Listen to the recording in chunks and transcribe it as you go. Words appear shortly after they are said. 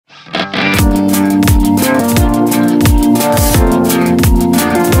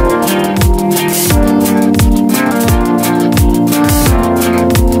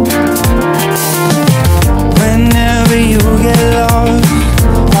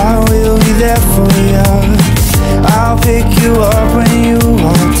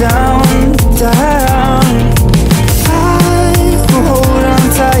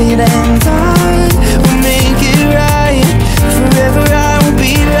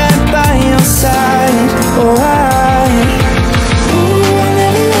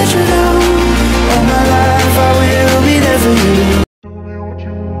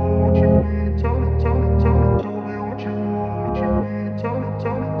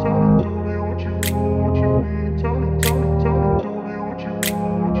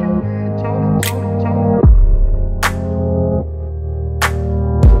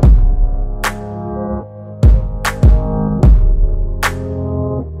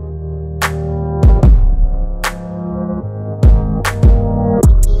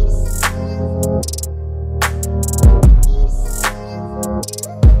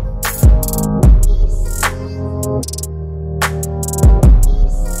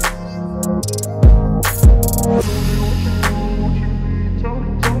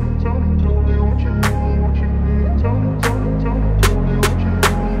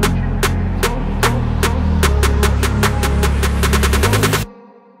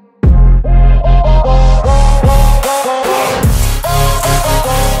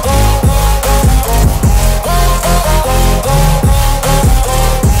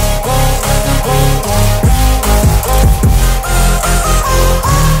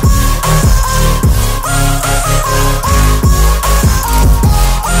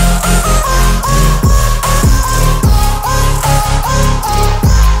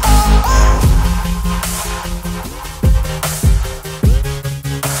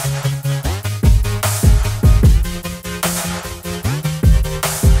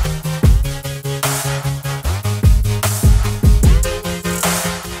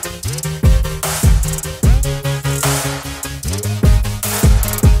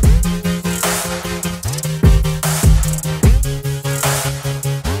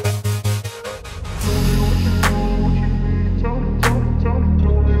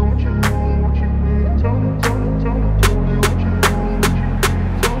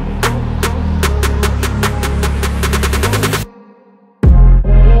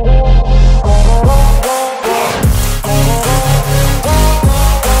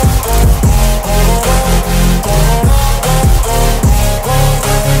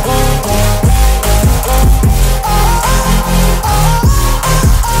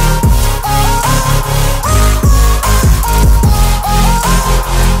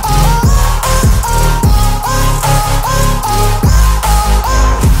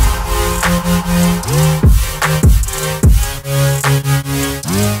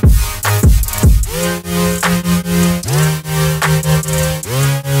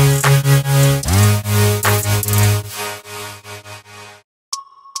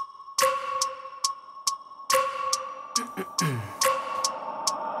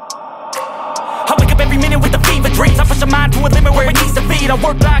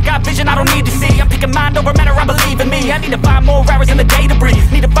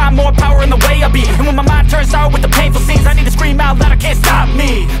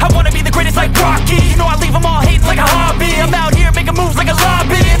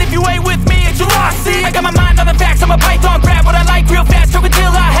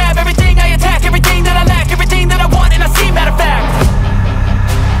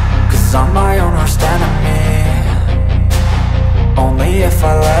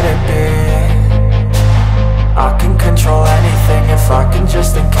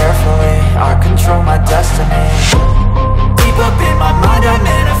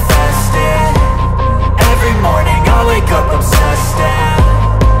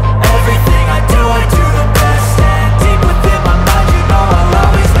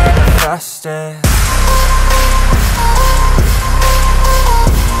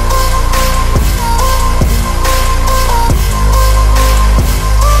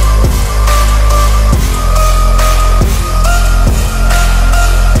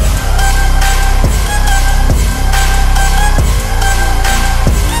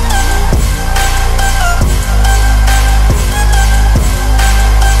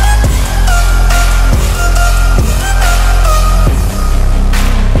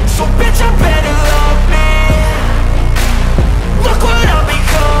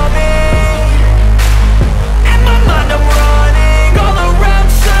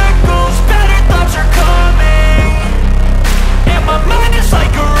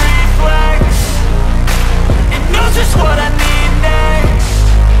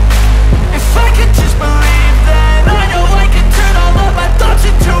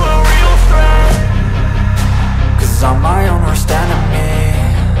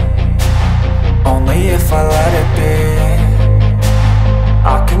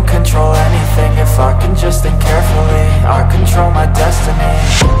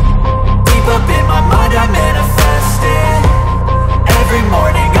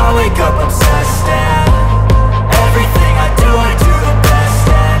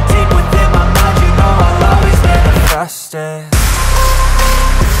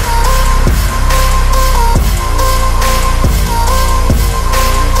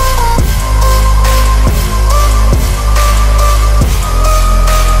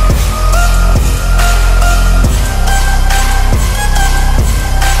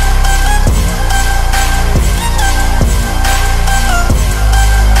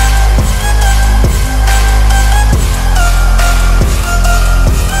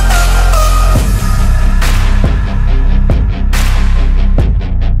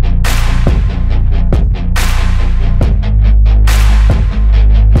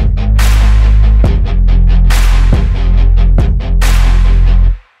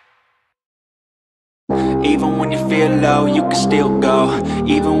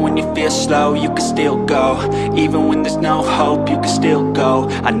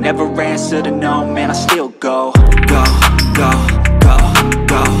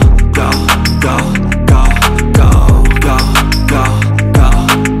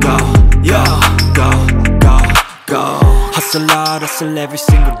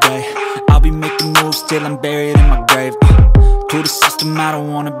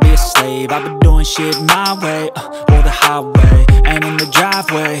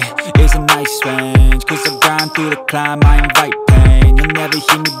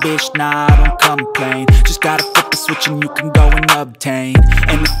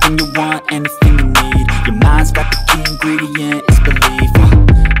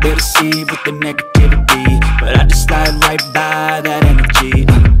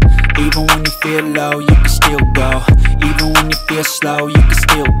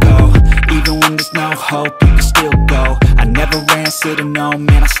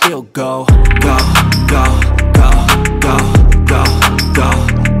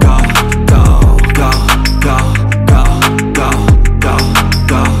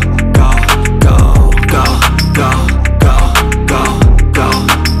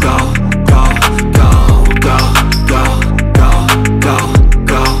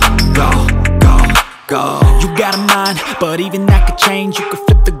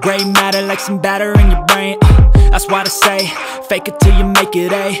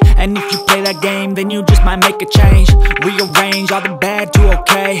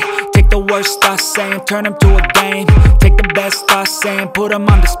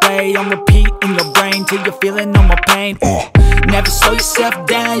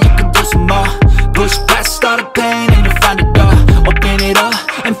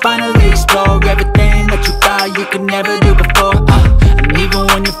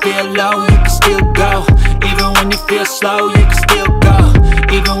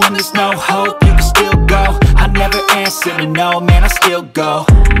go. Go,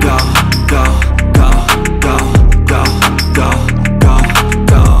 go, go, go, go, go, go, go,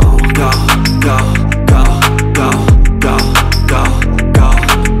 go, go, go, go, go, go, go, go,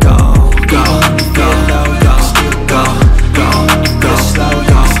 go, go, go, still go, go, go, slow,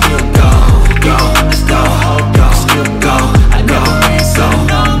 go, still go, go, go, go, still go. I never ran, so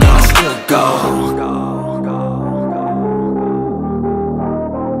no, no, still go.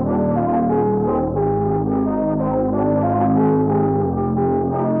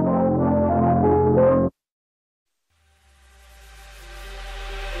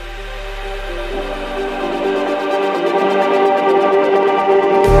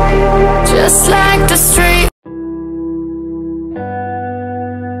 Just like the street.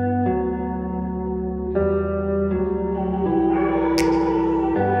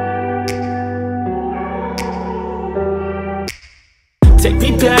 Take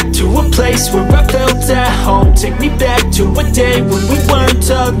me back to a place where I felt at home. Take me back to a day when we weren't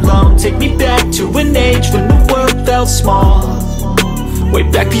alone. Take me back to an age when the world felt small. Way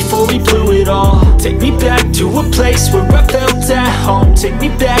back before we blew it all. Take me back to a place where I felt at home. Take me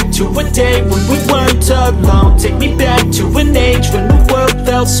back to a day when we weren't alone. Take me back to an age when the world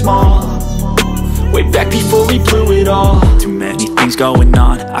felt small. Way back before we blew it all. Too many things going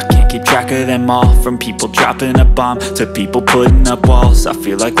on, I can't keep track of them all. From people dropping a bomb to people putting up walls. I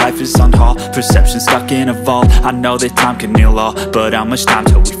feel like life is on hold, perception stuck in a vault. I know that time can heal all, but how much time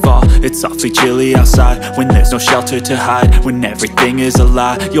till we fall? It's awfully chilly outside, when there's no shelter to hide. When everything is a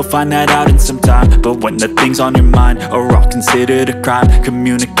lie, you'll find that out in some time. But when the things on your mind are all considered a crime,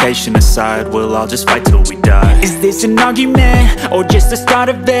 communication aside, we'll all just fight till we die. Is this an argument, or just the start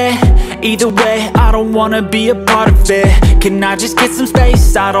of it? Either way, I don't wanna be a part of it. Can I just get some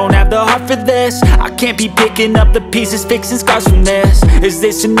space? I don't have the heart for this. I can't be picking up the pieces, fixing scars from this. Is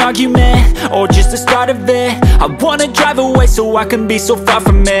this an argument, or just the start of it? I wanna drive away so I can be so far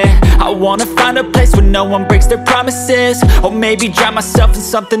from it. I wanna find a place where no one breaks their promises. Or maybe drown myself in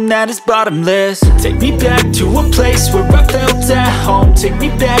something that is bottomless. Take me back to a place where I felt at home. Take me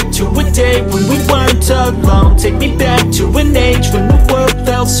back to a day when we weren't alone. Take me back to an age when the world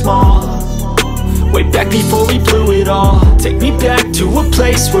felt small. Way back before we blew it all. Take me back to a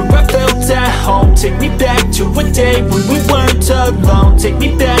place where I felt at home. Take me back to a day when we weren't alone. Take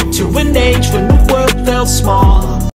me back to an age when the world felt small.